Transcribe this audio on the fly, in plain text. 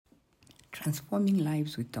Transforming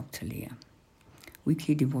Lives with Dr. Liya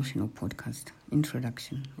Weekly Devotional Podcast.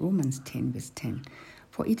 Introduction. Romans 10 verse 10.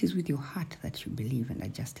 For it is with your heart that you believe and are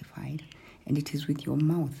justified, and it is with your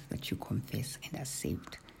mouth that you confess and are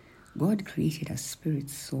saved. God created us spirit,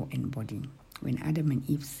 soul, and body. When Adam and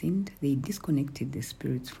Eve sinned, they disconnected the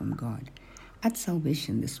spirits from God. At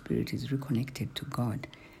salvation, the spirit is reconnected to God.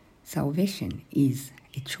 Salvation is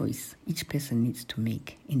a choice each person needs to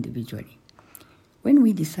make individually. When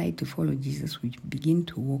we decide to follow Jesus, we begin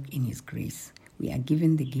to walk in His grace. We are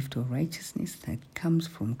given the gift of righteousness that comes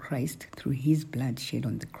from Christ through His blood shed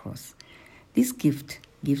on the cross. This gift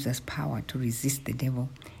gives us power to resist the devil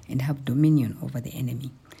and have dominion over the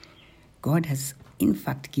enemy. God has, in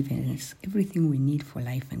fact, given us everything we need for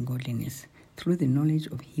life and godliness through the knowledge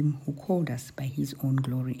of Him who called us by His own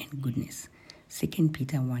glory and goodness. 2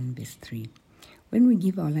 Peter 1 verse 3. When we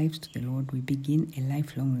give our lives to the Lord, we begin a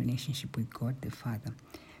lifelong relationship with God the Father.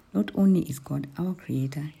 Not only is God our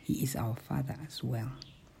Creator, He is our Father as well.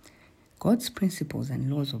 God's principles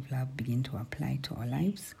and laws of love begin to apply to our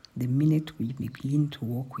lives the minute we begin to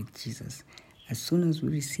walk with Jesus. As soon as we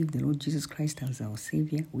receive the Lord Jesus Christ as our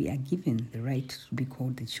Savior, we are given the right to be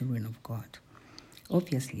called the children of God.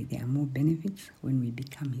 Obviously, there are more benefits when we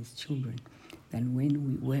become His children than when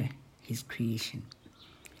we were His creation.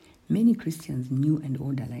 Many Christians, new and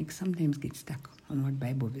old alike, sometimes get stuck on what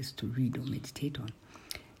Bible verse to read or meditate on.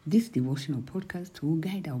 This devotional podcast will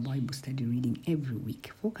guide our Bible study reading every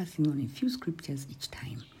week, focusing on a few scriptures each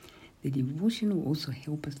time. The devotion will also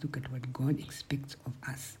help us look at what God expects of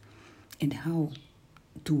us and how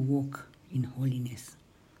to walk in holiness,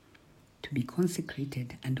 to be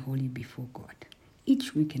consecrated and holy before God.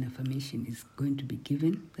 Each week an affirmation is going to be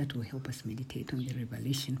given that will help us meditate on the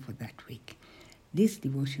revelation for that week. This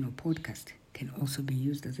devotional podcast can also be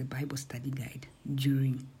used as a Bible study guide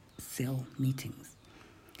during cell meetings.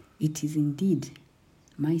 It is indeed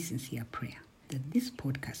my sincere prayer that this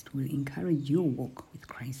podcast will encourage your walk with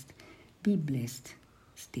Christ. Be blessed,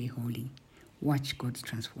 stay holy, watch God's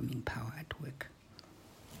transforming power at work.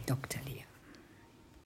 Dr. Liya.